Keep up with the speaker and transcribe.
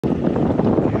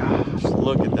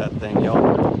Look at that thing,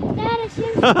 y'all.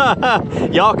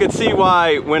 Y'all could see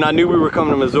why when I knew we were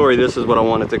coming to Missouri, this is what I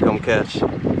wanted to come catch.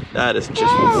 That is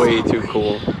just way too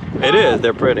cool. It is,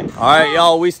 they're pretty. All right,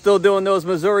 y'all, we still doing those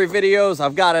Missouri videos.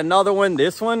 I've got another one.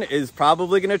 This one is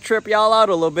probably gonna trip y'all out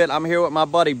a little bit. I'm here with my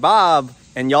buddy Bob,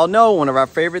 and y'all know one of our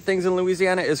favorite things in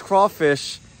Louisiana is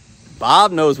crawfish.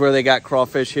 Bob knows where they got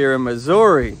crawfish here in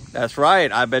Missouri. That's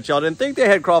right. I bet y'all didn't think they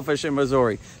had crawfish in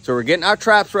Missouri. So we're getting our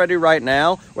traps ready right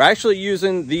now. We're actually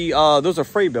using the, those are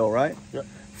Fraybill, right? Yep.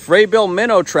 Fraybill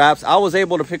minnow traps. I was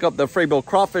able to pick up the Fraybill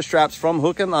crawfish traps from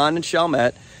Hook and Line in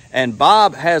Chalmette. And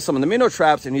Bob has some of the minnow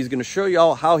traps, and he's going to show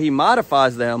y'all how he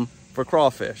modifies them for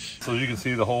crawfish. So you can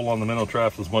see the hole on the minnow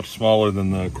traps is much smaller than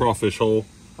the crawfish hole.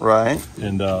 Right.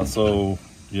 And so,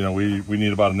 you know, we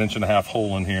need about 1.5 inch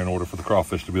hole in here in order for the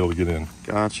crawfish to be able to get in.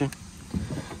 Gotcha.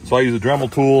 So I use a Dremel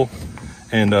tool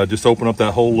and just open up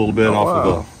that hole a little bit off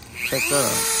of the... Check that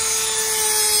out.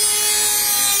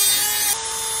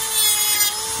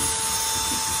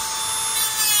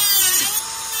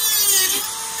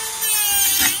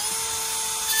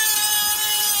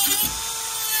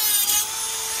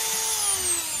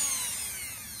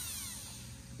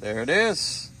 There it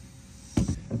is.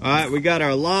 All right, we got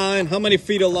our line. How many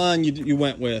feet of line you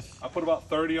went with? I put about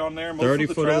 30 on there. Most 30 of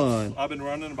the foot traps, of line. I've been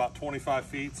running about 25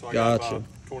 feet, so I Gotcha. got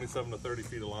about 27 to 30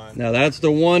 feet of line. Now that's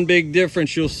the one big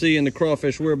difference you'll see in the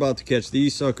crawfish we're about to catch.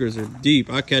 These suckers are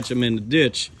deep. I catch them in the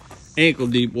ditch, ankle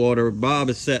deep water. Bob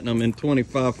is setting them in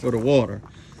 25 foot of water.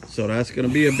 So that's gonna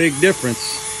be a big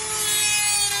difference.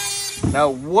 Now,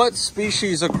 what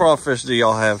species of crawfish do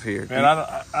y'all have here? Man,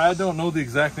 I don't know the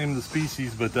exact name of the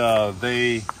species, but I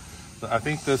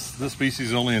think this species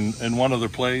is only in one other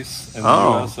place in the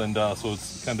U.S. and so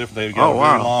it's kind of different. They've got a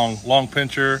very long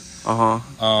pincher.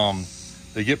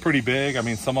 They get pretty big. I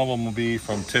mean, some of them will be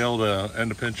from tail to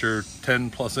end of pincher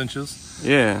 10+ inches.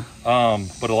 Yeah.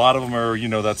 But a lot of them are, you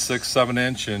know, that 6-7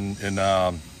 inch and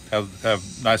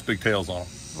have nice big tails on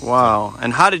them. Wow.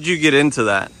 And how did you get into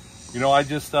that? You know, I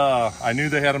just I knew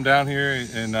they had them down here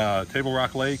in Table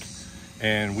Rock Lake,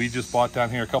 and we just bought down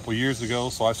here a couple years ago.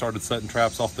 So I started setting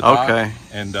traps off the dock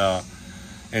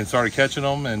and started catching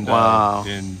them. And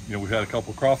and you know, we've had a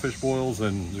couple crawfish boils,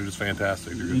 and they're just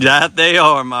fantastic. That they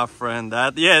are, my friend.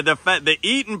 That the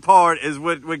eating part is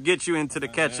what gets you into the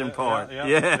catching part. Yeah.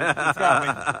 It's got me.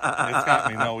 It's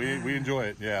got me. No, we enjoy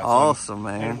it. Yeah. Awesome,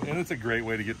 man. And it's a great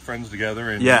way to get friends together.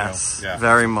 And yes,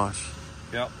 very much.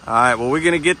 Yep. All right, well, we're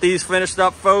gonna get these finished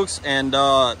up, folks, and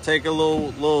take a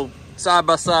little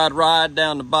side-by-side ride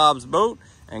down to Bob's boat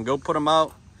and go put them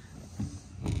out,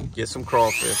 get some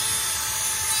crawfish.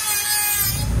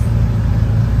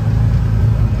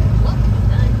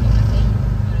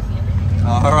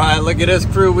 All right, look at this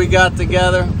crew we got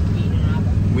together.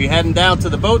 We heading down to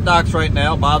the boat docks right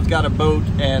now. Bob's got a boat,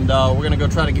 and we're gonna go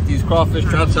try to get these crawfish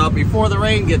traps out before the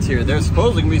rain gets here. There's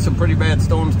supposedly gonna be some pretty bad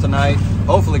storms tonight.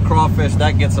 Hopefully crawfish,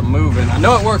 that gets them moving. I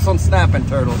know it works on snapping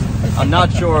turtles. I'm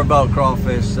not sure about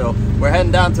crawfish, so we're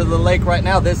heading down to the lake right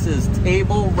now. This is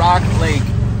Table Rock Lake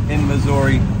in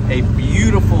Missouri. A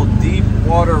beautiful deep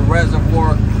water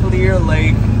reservoir, clear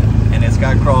lake, and it's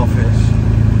got crawfish.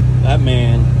 That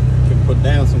man could put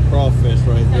down some crawfish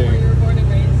right there.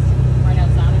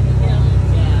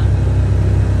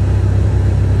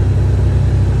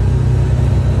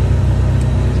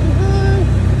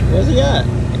 Where's he at?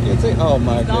 I can't see. Oh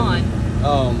my goodness.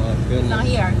 Oh my goodness. He's not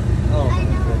here. Oh my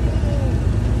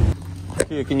goodness.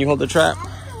 Here, can you hold the trap?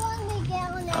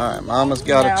 Alright, Mama's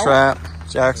got a trap.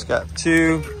 Jack's got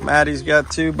 2. Maddie's got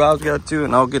 2. Bob's got 2.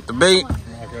 And I'll get the bait.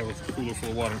 I'll grab a cooler full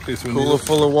of water in case we win it. Cooler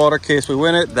full of water in case we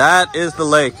win it. That is the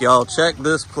lake, y'all. Check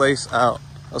this place out.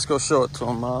 Let's go show it to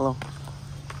him, Milo.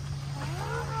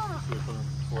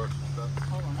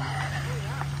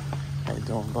 How you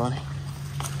doing, buddy?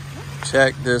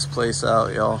 Check this place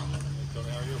out, y'all.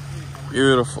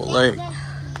 Beautiful lake.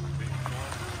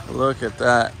 Look at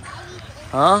that.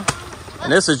 Huh?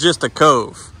 And this is just a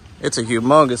cove. It's a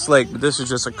humongous lake, but this is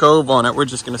just a cove on it. We're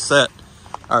just gonna set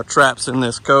our traps in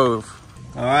this cove.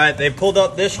 All right, they pulled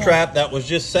up this trap that was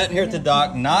just sitting here at the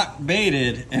dock, not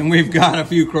baited, and we've got a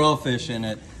few crawfish in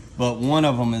it, but one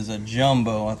of them is a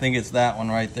jumbo. I think it's that one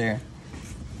right there.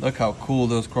 Look how cool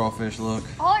those crawfish look.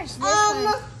 Oh, it's this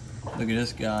one. Look at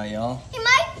this guy, y'all. He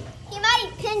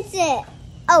might pinch it.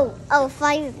 Oh, if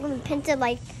I pinch it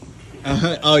like.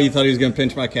 Oh, you thought he was gonna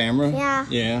pinch my camera? Yeah.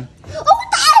 Yeah.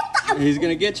 Oh, he's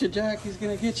gonna get you, Jack. He's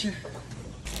gonna get you.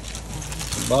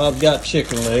 Bob got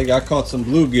chicken leg. I caught some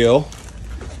bluegill,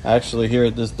 actually here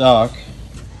at this dock,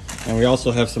 and we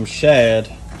also have some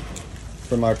shad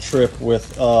from our trip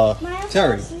with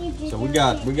Terry. So we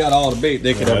got all the bait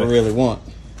they could ever really want.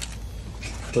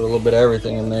 Put a little bit of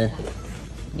everything in there.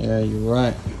 Yeah, you're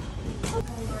right.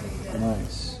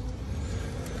 Nice.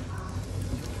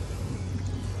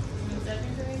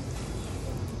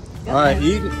 All right,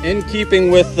 in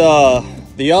keeping with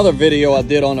the other video I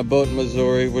did on a boat in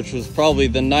Missouri, which was probably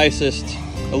the nicest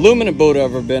aluminum boat I've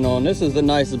ever been on. This is the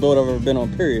nicest boat I've ever been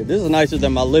on, period. This is nicer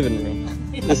than my living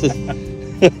room. This is,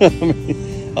 I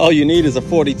mean, all you need is a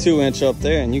 42-inch up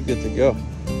there and you're good to go.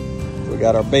 We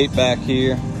got our bait back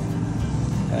here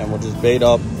and we'll just bait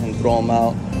up and throw them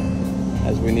out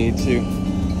as we need to.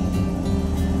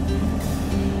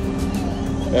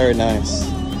 Very nice.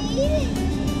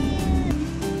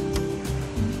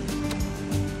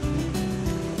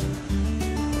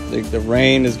 I think the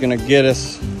rain is gonna get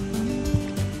us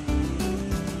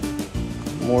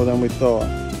more than we thought.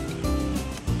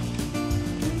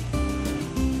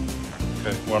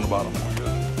 Okay, we're on the bottom.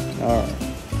 All right.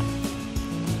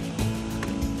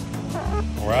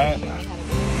 All right.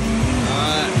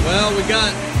 Well, we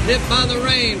got hit by the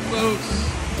rain, folks.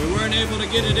 We weren't able to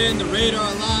get it in. The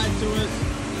radar lied to us.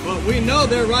 But we know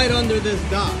they're right under this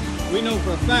dock. We know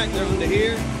for a fact they're under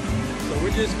here. So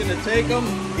we're just gonna take them,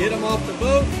 get them off the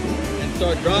boat, and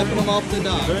start dropping them off the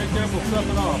dock. Very careful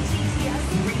stepping off.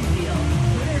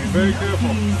 Very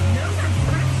careful.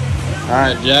 All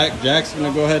right, Jack. Jack's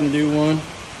gonna go ahead and do one.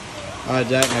 All right,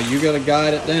 Jack. Now you gotta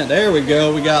guide it down. There we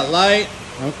go. We got light.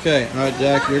 Okay. All right,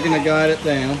 Jack. You're gonna guide it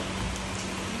down.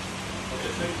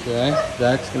 Okay.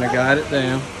 Jack's gonna guide it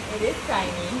down. It is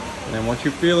tiny. And then once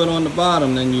you feel it on the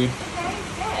bottom, then you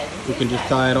can just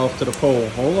tie it off to the pole.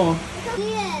 Hold on.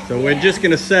 So we're just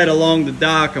gonna set along the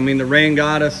dock. I mean, the rain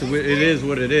got us. It is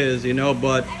what it is, you know.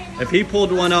 But if he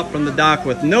pulled one up from the dock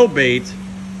with no bait,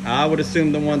 I would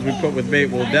assume the ones we put with bait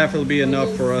will definitely be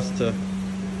enough for us to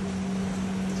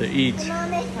eat.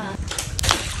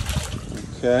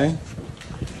 Okay.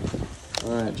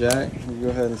 All right, Jack. You go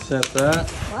ahead and set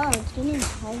that. Wow, it's getting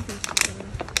heavy.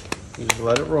 You just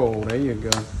let it roll. There you go.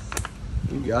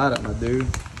 You got it, my dude.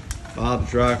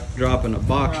 Bob's dropping a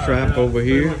box trap over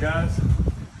here. Look, guys.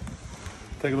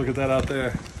 Take a look at that out there.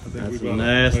 I think That's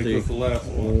nasty. make this the last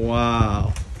one.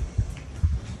 Wow.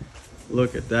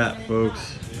 Look at that,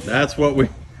 folks. That's what we...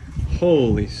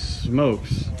 Holy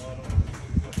smokes.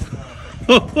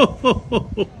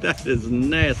 That is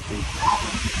nasty.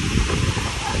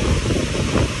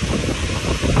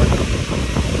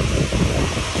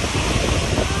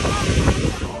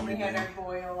 We had our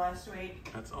boil last week.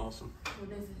 That's awesome. What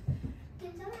is it?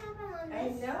 Can something happen on I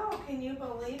this? know. Can you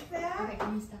believe that? Okay,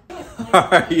 can you stop? All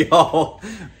right, y'all.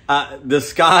 The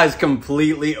skies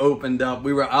completely opened up.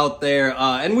 We were out there,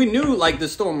 and we knew like the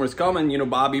storm was coming. You know,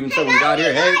 Bob even said when we got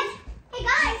here, hey. Hey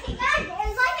guys, it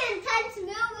was like an intense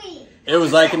movie. It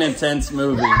was like an intense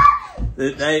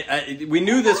movie. We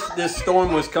knew this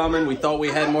storm was coming. We thought we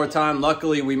had more time.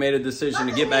 Luckily, we made a decision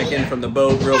to get back in from the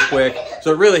boat real quick.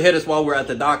 So it really hit us while we're at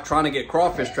the dock trying to get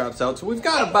crawfish traps out. So we've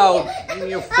got about 4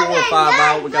 or 5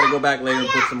 out. We got to go back later and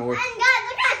put some more. And guys,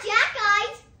 look at Jack,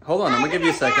 guys. Hold on, I'm gonna give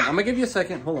you a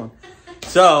second. Hold on.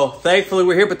 So thankfully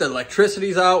we're here, but the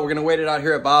electricity's out. We're gonna wait it out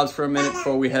here at Bob's for a minute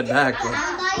before we head back.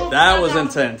 But that was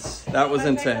intense.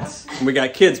 And we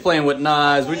got kids playing with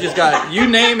knives. We just got, you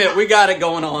name it, we got it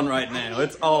going on right now.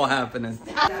 It's all happening.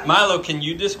 Milo, can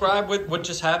you describe what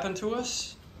just happened to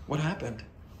us? What happened?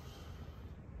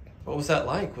 What was that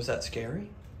like? Was that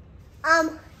scary? A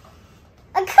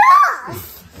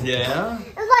cross. Yeah.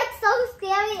 It was like so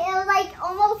scary. It was like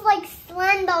almost like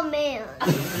Slender Man.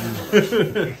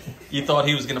 You thought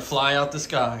he was gonna fly out the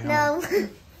sky, huh? No.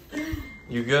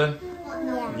 You good?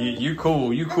 Yeah. You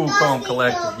cool. You cool, calm,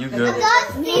 collected. You good. I'm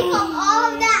thirsty from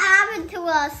all that happened to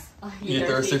us. You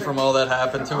thirsty from all that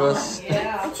happened to us?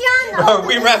 Yeah. Are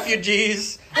we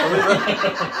refugees?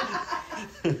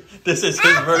 This is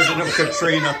his version of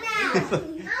Katrina.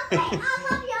 Okay, I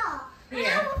love y'all.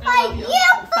 Here.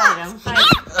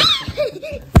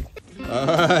 All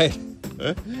right.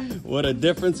 What a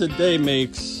difference a day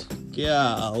makes.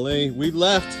 Golly. We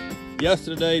left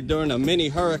yesterday during a mini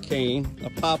hurricane, a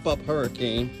pop-up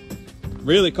hurricane.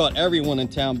 Really caught everyone in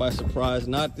town by surprise.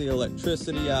 Knocked the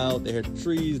electricity out. There had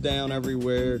trees down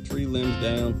everywhere, tree limbs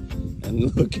down.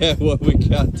 And look at what we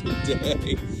got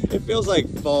today. It feels like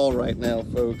fall right now,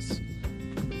 folks.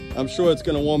 I'm sure it's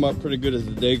gonna warm up pretty good as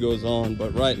the day goes on,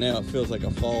 but right now it feels like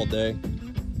a fall day.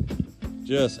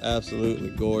 Just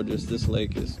absolutely gorgeous. This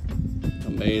lake is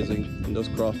amazing, and those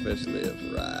crawfish live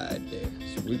right there.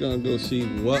 So we're gonna go see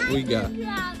what we got.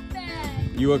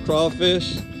 You a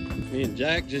crawfish? Me and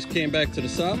Jack just came back to the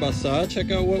side-by-side. Check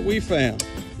out what we found.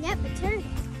 Yep, a turtle.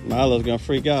 Milo's gonna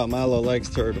freak out. Milo likes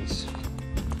turtles.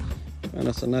 And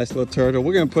that's a nice little turtle.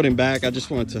 We're gonna put him back. I just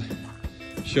wanted to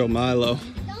show Milo.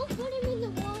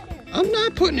 I'm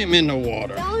not putting him in the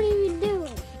water. Don't even do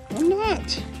it. I'm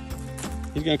not.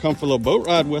 He's gonna come for a little boat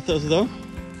ride with us though.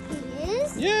 He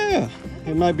is? Yeah.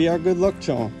 It might be our good luck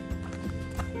charm.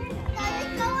 Does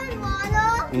it go in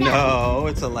water? No,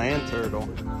 it's a land turtle.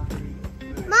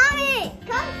 Mommy,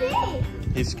 come see.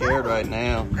 He's scared right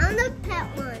now. I'm the pet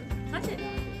one. Touch it.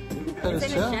 Pet It's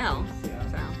his in a shell. shell.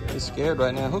 He's scared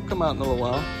right now. He'll come out in a little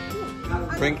while.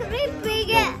 Bring. Can we bring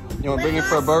it? You want to bring him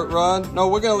for a boat ride? No,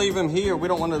 we're gonna leave him here. We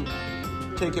don't want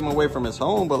to take him away from his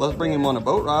home, but let's bring him on a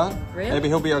boat ride. Really? Maybe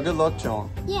he'll be our good luck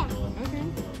charm. Yeah.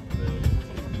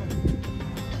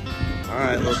 All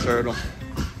right, little turtle.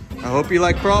 I hope you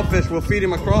like crawfish. We'll feed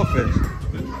him a crawfish.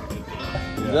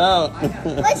 He's out.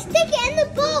 Let's stick it in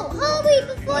the boat.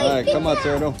 Hurry before All right, come on,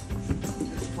 turtle.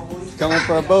 Coming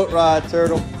for a boat ride,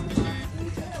 turtle.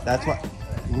 That's what.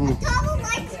 Turtle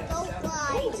likes boat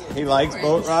rides. He likes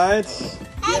boat rides.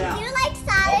 And you like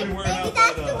Sonic. Maybe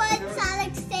that's the one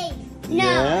Sonic safe. No,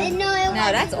 Yeah? no, it No, wasn't.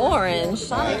 that's orange.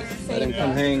 Let him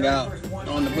come hang out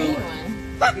on the boat.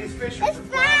 It's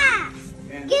fast.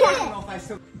 Get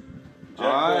it. All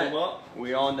right,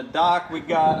 we on the dock. We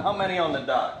got how many on the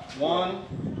dock?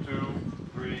 1,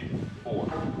 2, 3, 4. All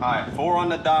right, 4 on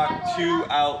the dock, 2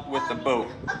 out with the boat.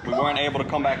 We weren't able to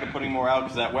come back and put any more out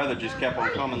because that weather just kept on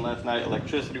coming last night.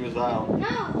 Electricity was out.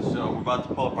 No. So we're about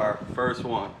to pull up our first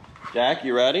one. Jack,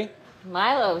 you ready?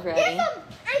 Milo's There's ready. some,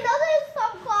 I know there's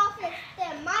some crawfish.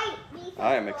 There might be some.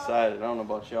 I am excited. I don't know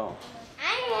about y'all.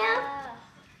 I am.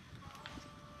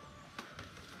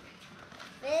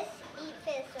 Fish eat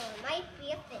fish, so it might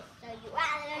be a fish. So you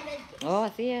rather. Oh, I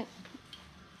see it.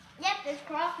 Yep, there's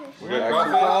crawfish. We Got got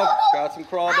some crawfish. got some I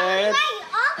crawdads. was right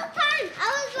all the time. I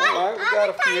was right All right, we all got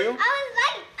the a time. few. I was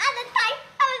right all the time.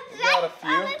 I was We got right a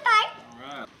few. all the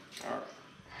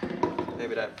time.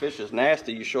 Maybe that fish is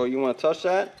nasty. You sure you want to touch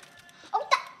that? Oh,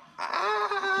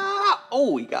 Ah!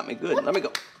 Oh, he got me good. Let me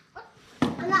go.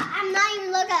 I'm not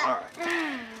even looking. All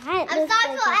right. I'm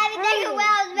sorry for everything when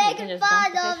I was You making can just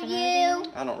fun dump the of fish in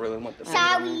you. I don't really want the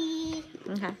Sorry.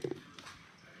 Okay.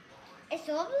 It's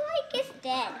over like it's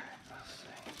dead.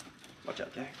 Watch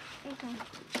out, Jack.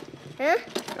 Huh?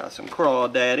 Got some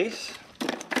crawdaddies.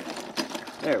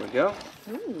 There we go.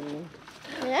 Ooh.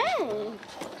 Hey.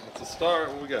 That's a start.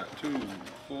 What we got? 2,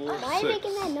 4, Why are you 6.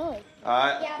 making that noise? All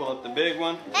right, pull up the big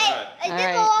one. Hey, All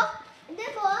right.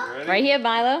 Ready? Right here,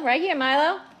 Milo. Right here,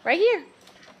 Milo. Right here.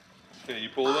 Okay, you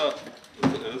pull it up.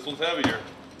 This one's heavier.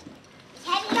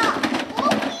 Head up.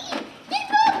 Okay.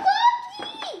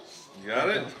 You got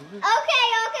it? Okay,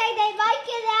 they might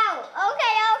get out.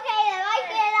 Okay, they might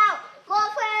get out. More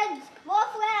friends.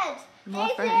 More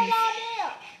They friends. sit on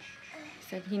there.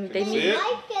 Said See they need. it?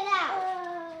 Might get out.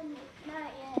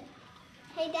 Not yet.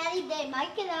 Hey, Daddy, they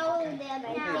might get out and then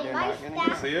they might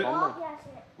stack See it? off.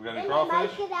 We got And any they might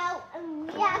crawfish? get out and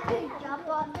we have to jump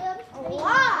on them.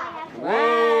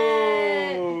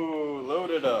 Whoa,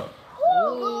 load it up.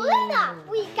 Luna,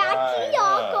 we got Right, you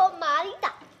all,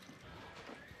 Marita.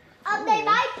 They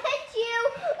might pitch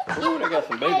you. Ooh, they got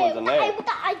some big ones in there.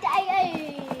 Got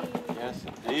Yes,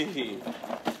 indeed.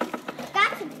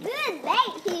 some good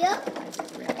bait here.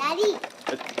 Daddy,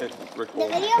 It's the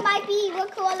recording. video might be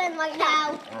recording right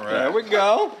now. All There right. we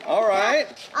go. All right.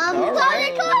 All Close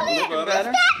right. it, close it.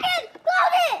 Better.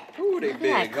 Close it. Ooh, they Look at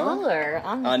big, that huh? color.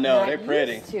 I'm I know, not they're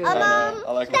pretty. used to it. I know.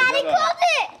 I like Daddy, them. close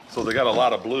it. So they got a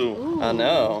lot of blue. I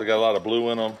know. They got a lot of blue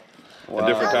in them. Wow. At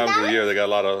different times of the nice. year, they got a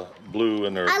lot of blue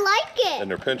in their I like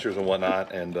it. pinchers and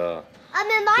whatnot. And I'm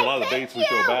in so a my lot of the baits we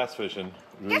throw bass fishing,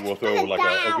 we will throw like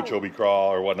a Okeechobee crawl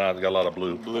or whatnot. They got a lot of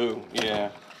blue. Blue, yeah.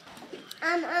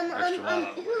 Who's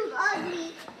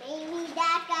ugly? Maybe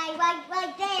that guy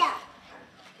right there.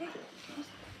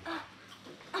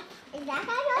 Is that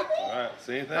guy ugly? All right.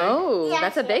 See anything? Oh,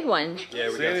 that's a big one. Yeah,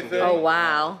 we See got some anything? good Oh, ones.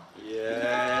 wow.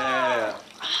 Yeah.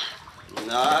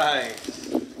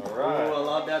 Nice. All right. Oh, I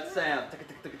love that sound.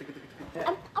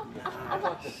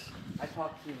 I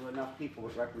talked to enough people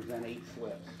that represent 8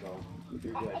 slips, so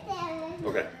you're good.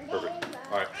 Okay. Perfect.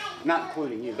 All right. Not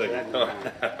including you. Thank That's you. fine.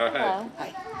 All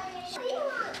right.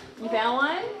 You found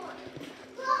one?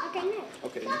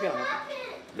 Okay, you got it.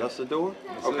 That's the door?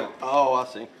 Okay. Oh, I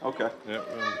see. Okay.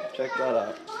 Yep. Check that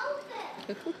out.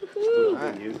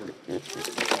 Use it.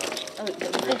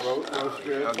 Oh,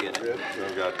 I'll get it. So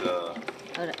we got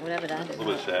whatever that a is. little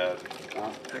bit of shad,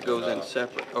 It goes in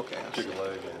separate. Okay. I see. chicken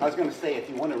leg. I was going to say, if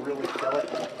you want to really fill it,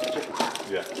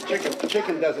 Yeah.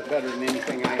 chicken does it better than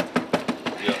anything Yeah.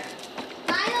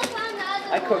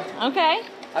 I cooked. Okay.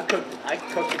 I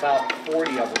cooked about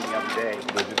 40 of them the other day.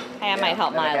 Hey, I might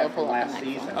help that I Milo had pull from up last the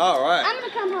next season. All right. I'm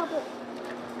gonna come help it.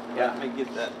 Yeah, let me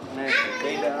get that nasty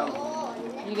bait out.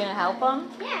 You gonna help him?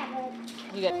 Yeah,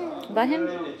 but You got. Let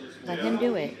him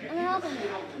do it. I'm helping you.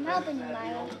 I'm helping you,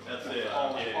 Milo. That's it.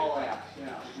 All apps,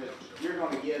 yeah. You're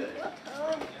gonna get it.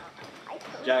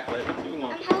 Jack, let him do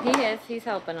one. He is. He's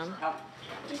helping him.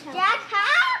 Jack,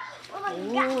 how? Oh my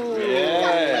God.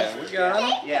 Yeah, we got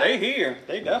them. Yeah. They here.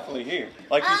 They definitely here.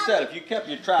 Like you said, if you kept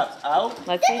your traps out,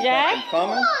 Let's see, Jack.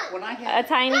 coming. When I A had,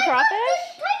 tiny crawfish.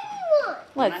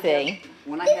 Let's see.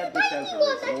 when I had this as a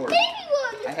resort,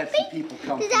 I had some people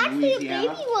come There's from actually a Louisiana.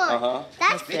 baby one.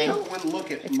 That's They cute. took one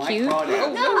look at It's my cute.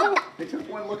 crawdads. No. They took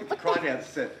one look at the crawdads and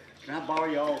said, "Can I borrow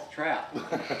y'all's trap?"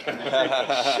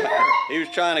 He was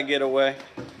trying to get away.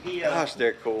 He, Gosh,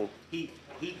 they're cool. he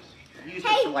used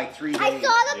Hey, it for like 3 days. I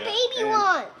saw the baby And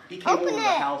one. He came Open over to the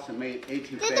it. house and made There's a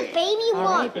etouffee. baby one.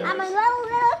 right, I'm a little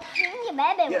tiny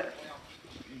baby Yeah, one.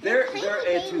 their Tiny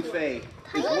etouffee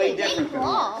is Tiny way different than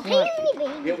ball. ours. Tiny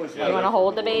baby. It was You want to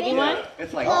hold the baby one?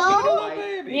 It's like Oh.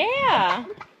 Baby. Yeah.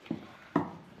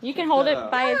 You can hold it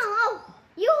by its. No,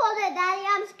 you hold it, Daddy.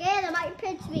 I'm scared. It might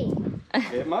pinch me.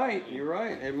 It might. You're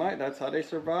right. It might. That's how they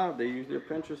survive. They use their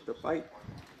pinchers to fight.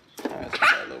 That's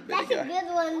that little bitty That's a guy.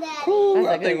 good one, Daddy. Ooh, That's a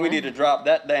I good think we one. need to drop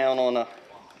that down on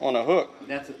a hook.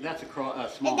 that's a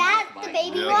small. Is that the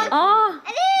baby Yeah. one? Oh. It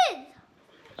is.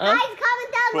 Guys,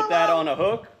 comment down below. Put that on a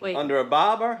hook Wait. under a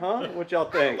bobber, huh? What y'all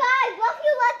think? Guys, what if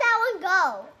you let that one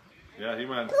go? Yeah, he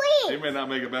Please. may not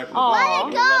make it back to the Aw.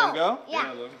 boat. Let it You go. let him go? Yeah.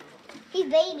 let him- He's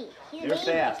baby. He's They're baby.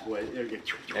 fast, boy. They're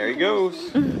There he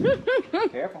goes.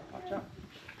 Careful. Watch out.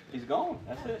 He's gone.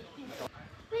 That's it.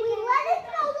 But you let it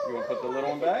go. You want to put the little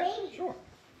one back? Sure.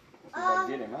 See if I can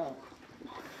get him out.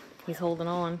 He's holding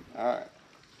on. All right.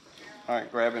 All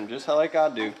right, grab him just like I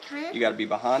do. You got to be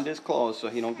behind his claws so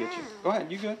he don't get you. Go ahead.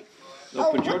 You good?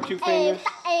 So put your 2 fingers.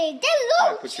 Hey, All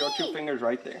right, put your 2 fingers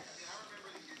right there.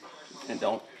 And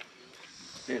don't.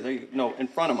 There you go. No, in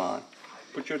front of mine.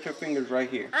 Put your 2 fingers right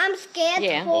here. I'm scared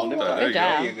Yeah. to hold Hold him one. tight. Good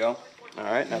job. There you go. All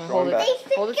right, now throw hold him it. back.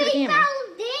 Hold it to the camera.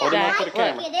 Hold him up to the Jack,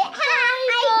 camera. Get it. I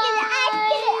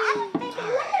get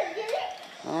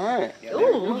it. All right.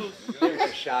 Ooh.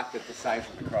 They're shocked at the size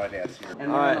of the crawdads here.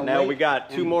 All right, now we got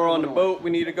 2 more on the boat we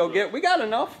need to go get. We got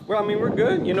enough. Well, I mean, we're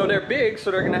good. You know, they're big, so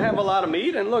they're going to have a lot of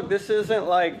meat. And look, this isn't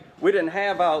like we didn't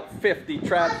have out 50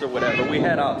 traps or whatever. We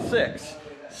had out 6.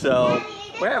 So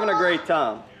we're having a great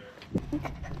time.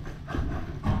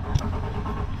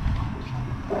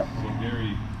 So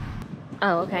Gary,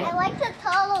 Oh, okay. I like the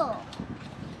turtle.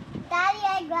 Daddy,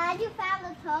 I'm glad you found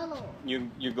the turtle.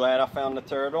 You glad I found the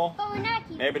turtle? But we're not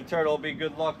keeping Maybe the turtle will be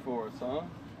good luck for us, huh?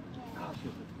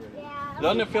 Yeah.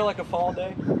 Doesn't it feel like a fall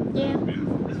day? Yeah.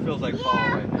 This feels like fall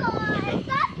right now.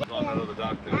 on another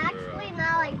dock there. Actually,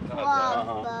 not like fall,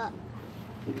 Uh-huh. but.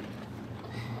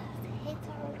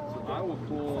 I will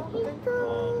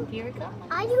pull. Here we go.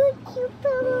 Are you a cute You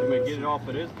turtle? may get it off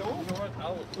of this door. You know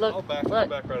what? Look, I'll back look.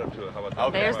 right up to it. How about that?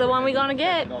 Okay. There's the one we're gonna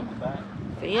get. Off the back.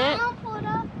 See it? I'll pull it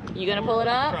up. You gonna pull it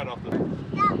Try up? it off the.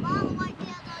 That bottle right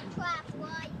there on trap,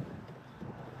 right?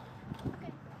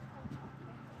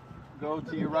 Go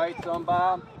to your right, son,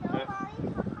 Bob. Nobody.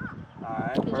 All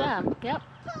right. Good job. Yep.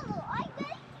 Turtle, I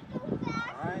bet you go fast.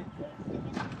 All right.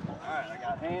 All right. I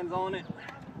got hands on it.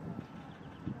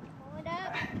 Pull it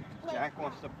up. Jack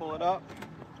wants to pull it up.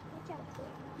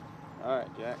 All right,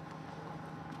 Jack.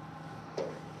 Do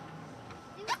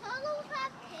turtles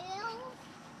have tails?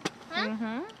 Huh?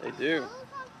 Mm-hmm. They do. Turtles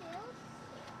have tails?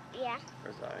 Yeah.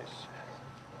 There's ice.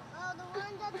 Oh, the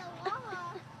ones at the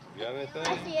water. You got anything?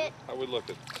 I see it. How we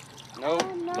looking? Nope.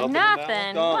 Nothing. in that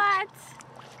Nothing. Don't. What?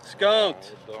 Skunked.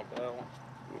 one? Dump that one.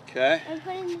 Okay. I'm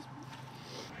putting this.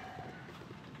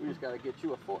 We just gotta get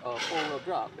you a four-wheel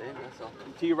drop, baby. That's all.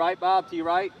 To your right, Bob. To your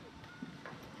right.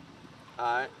 All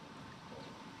right.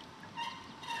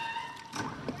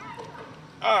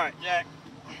 All right, Jack.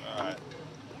 All right.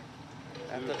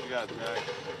 See what you got, Jack.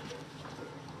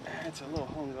 It's a little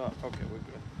hung up. Okay, we're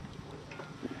good.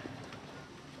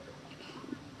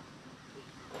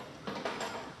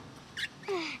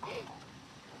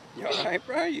 You all right,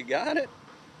 bro? You got it?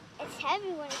 It's heavy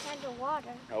when it's underwater.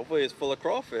 Hopefully it's full of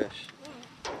crawfish.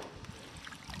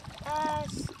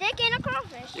 Stick in a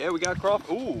crawfish. Yeah, we got crawfish.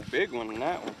 Ooh, big one in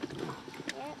that one.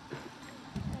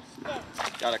 A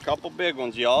stick. Got a couple big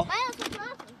ones, y'all. Mine was a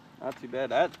crawfish. Not too bad.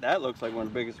 That looks like one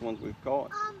of the biggest ones we've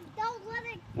caught. Don't let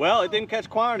it. Well, it didn't catch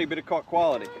quantity, but it caught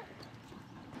quality.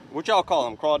 What y'all call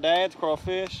them? Crawdads?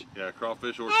 Crawfish? Yeah,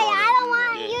 crawfish or Hey, I don't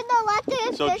want Yeah. you to let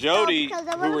this So fish Jody, go, 'cause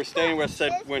I who wanna we're staying with,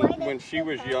 said this when way she to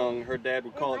was fish young, her dad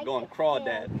would call it going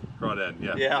crawdad. Crawdad,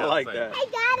 yeah. Yeah, I like same. that. Hey,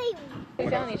 Daddy. You're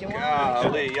telling me you want.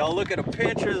 Golly, y'all look at the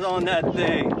pictures on that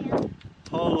thing.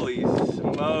 Holy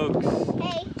smokes.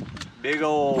 Hey, Big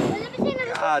old,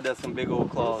 God, that's some big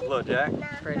old claws. Look, Jack.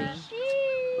 Pretty.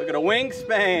 Look at the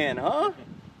wingspan, huh?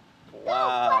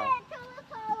 Wow.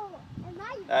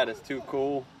 That is too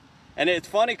cool. And it's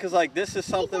funny because like this is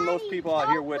something most people out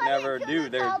here would never do.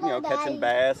 They're, you know, catching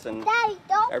bass and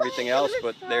everything else,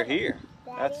 but they're here.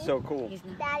 That's so cool. He's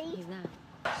not. He's not.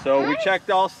 So we checked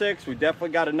all 6. We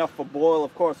definitely got enough for boil.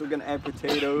 Of course, we're gonna add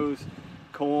potatoes,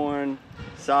 corn,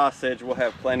 sausage. We'll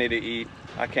have plenty to eat.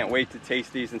 I can't wait to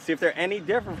taste these and see if they're any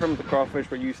different from the crawfish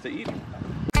we're used to eating.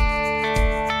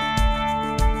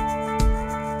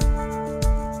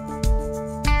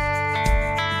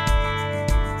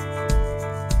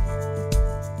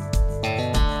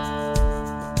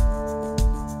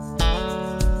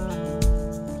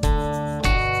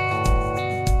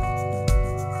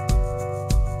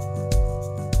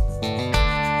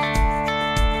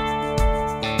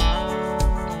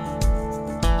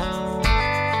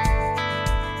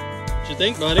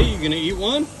 Think, buddy, you gonna eat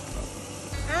one?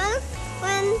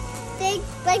 When they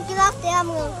break it off there, I'm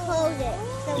gonna close it.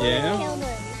 So Yeah. Kill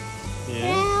them. Yeah. Can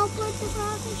I help with the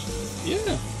crawfish?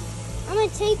 Yeah. I'm gonna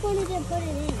take one and then put it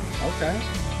in. Okay.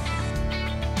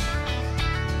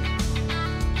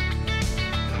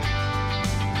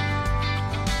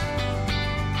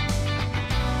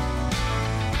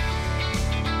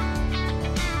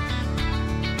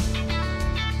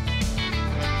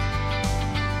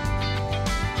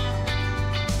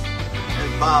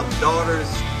 Bob's daughter's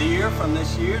deer from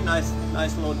this year. Nice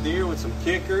little deer with some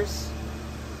kickers.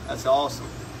 That's awesome.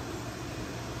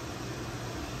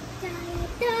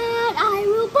 Dad, I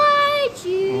will bite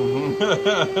you.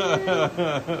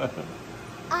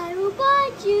 I will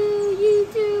bite you,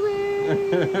 YouTuber.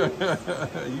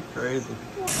 You crazy.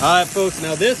 All right, folks.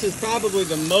 Now this is probably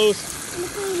the most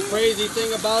crazy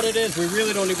thing about it is we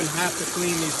really don't even have to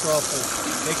clean these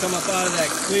crawfish. They come up out of that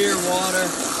clear water.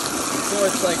 So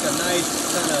it's like a nice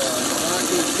kind of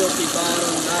rocky, silky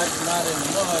bottom, not in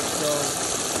mud. So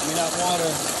I mean that water,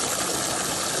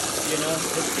 you know,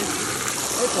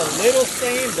 it's a little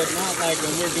stained, but not like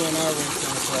when we're doing our rinsing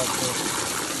on the crawfish.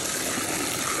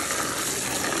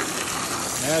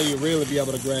 Now you really be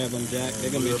able to grab them, Jack.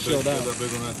 They're gonna be chilled out. That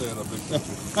big one right there, that big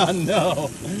picture. I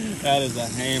know. That is a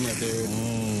hammer, dude.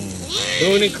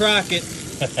 Boone and Crockett.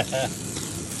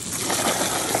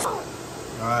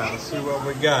 All right, let's see what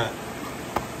we got.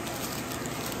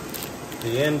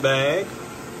 The end bag.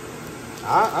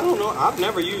 I don't know. I've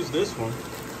never used this one.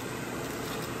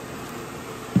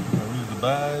 I'll use the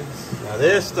bags. Now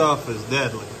this stuff is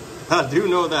deadly. I do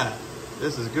know that.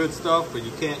 This is good stuff, but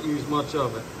you can't use much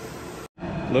of it.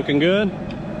 Looking good?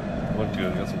 Look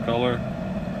good. Got some color.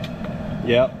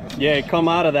 Yep. Yeah, it come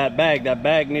out of that bag. That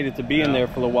bag needed to be in there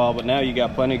for a while, but now you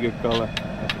got plenty of good color.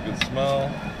 That's a good smell.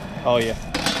 Oh yeah.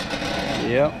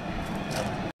 Yep.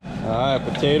 All right,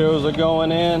 potatoes are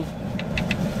going in.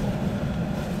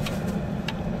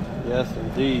 Yes,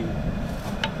 indeed.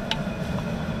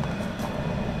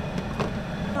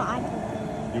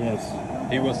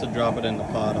 He wants to drop it in the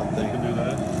pot, I think. You can do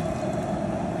that.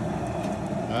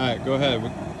 All right, go ahead.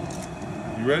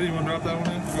 You ready? You want to drop that one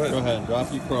in? Go ahead. Go ahead,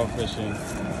 drop your crawfish in.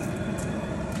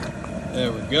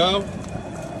 There we go.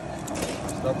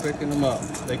 Start picking them up.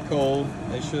 They cold.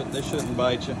 They shouldn't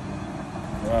bite you.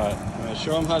 Right. All right,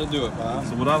 show them how to do it, Bob.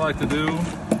 So what I like to do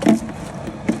is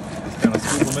kind of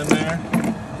scoop them in there,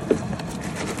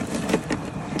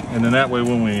 and then that way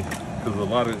when we, because a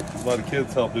lot of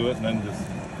kids help do it, and then just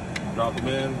drop them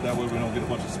in. That way we don't get a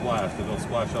bunch of splash. They don't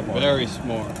splash up on it. Very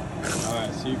smart. All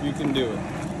right, see if you can do it.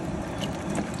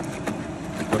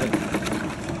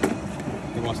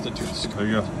 He wants to do this. There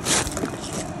you go.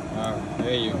 All right,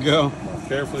 there you go.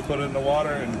 Carefully put it in the water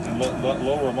and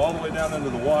lower them all the way down into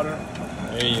the water.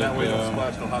 There you that way go. don't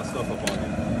splash no hot stuff up on you.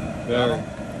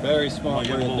 Very smart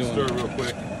I'll way give it a of little doing stir it. real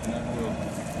quick, and then we'll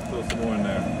throw some more in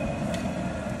there.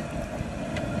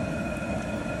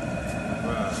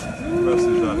 Right. Rest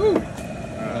is done.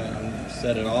 Right.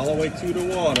 Set it all the way to the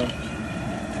water.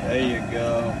 There you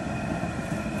go.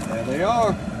 There they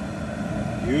are.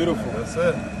 Beautiful. That's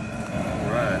it.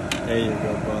 All right. There you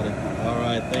go, buddy. All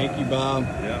right, thank you, Bob.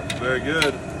 Yeah, very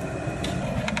good.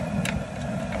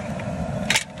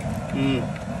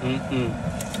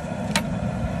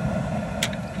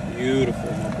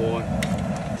 Beautiful, my boy.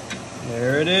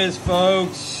 There it is,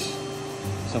 folks.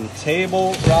 Some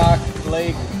Table Rock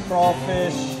Lake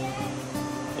crawfish.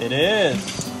 It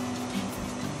is.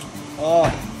 Oh,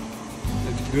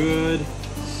 the good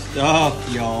stuff,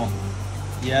 y'all.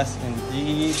 Yes,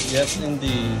 indeed. Yes,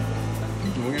 indeed.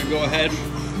 We're gonna go ahead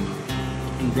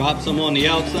and drop some on the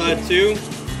outside too.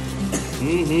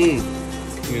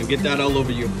 You're gonna get that all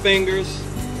over your fingers.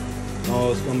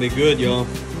 Oh, it's gonna be good, y'all.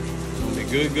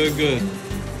 Good, good, good.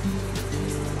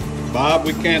 Bob,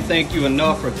 we can't thank you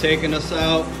enough for taking us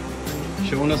out,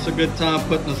 showing us a good time,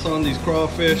 putting us on these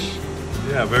crawfish.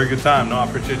 Yeah, very good time. No, I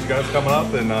appreciate you guys coming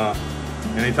up, and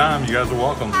anytime, you guys are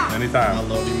welcome. Anytime. I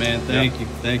love you, man. Thank you,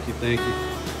 thank you, thank you.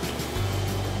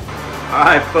 All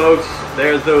right, folks,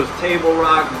 there's those table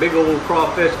rock, big old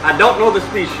crawfish. I don't know the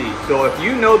species, so if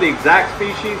you know the exact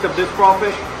species of this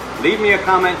crawfish, leave me a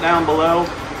comment down below.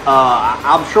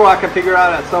 I'm sure I can figure it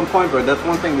out at some point, but that's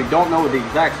one thing we don't know the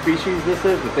exact species this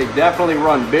is, but they definitely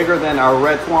run bigger than our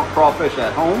red swamp crawfish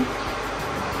at home.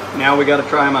 Now we got to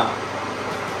try them out.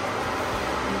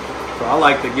 So I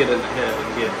like to get in the head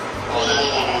and get all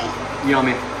that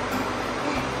yummy.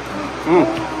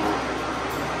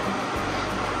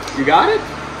 You got it?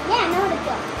 Yeah, I know the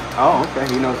go. Oh, okay.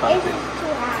 He knows how to It's do it.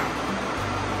 too hot.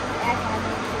 That's how I do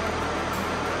it.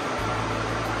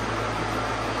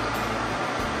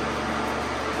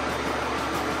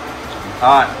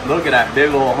 Alright, look at that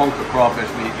big old hunk of crawfish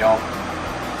meat, y'all.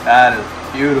 That is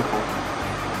beautiful.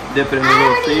 Dip it in a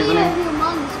little seasoning. I already ate a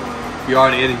humongous one. You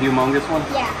already ate a humongous one?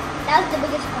 Yeah, that was the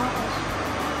biggest crawfish.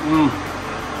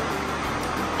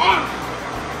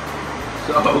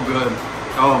 So good.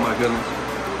 Oh my goodness.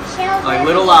 Shell's Like hard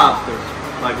little to get out. lobsters.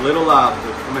 Like little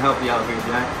lobsters. Let me help you out here,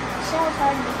 Jack. Shell's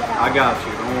hard to get out. I got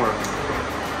you, don't worry.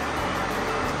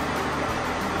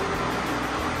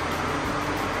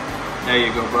 There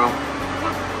you go, bro.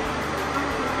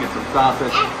 Get some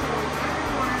sausage.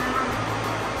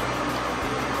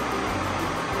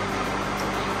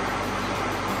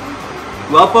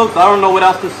 Well, folks, I don't know what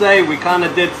else to say. We kind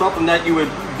of did something that you would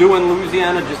do in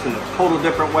Louisiana, just in a total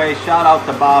different way. Shout out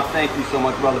to Bob. Thank you so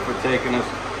much, brother, for taking us,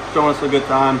 showing us a good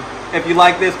time. If you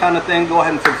like this kind of thing, go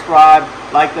ahead and subscribe,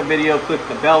 like the video, click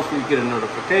the bell so you get a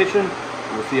notification.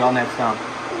 We'll see y'all next time.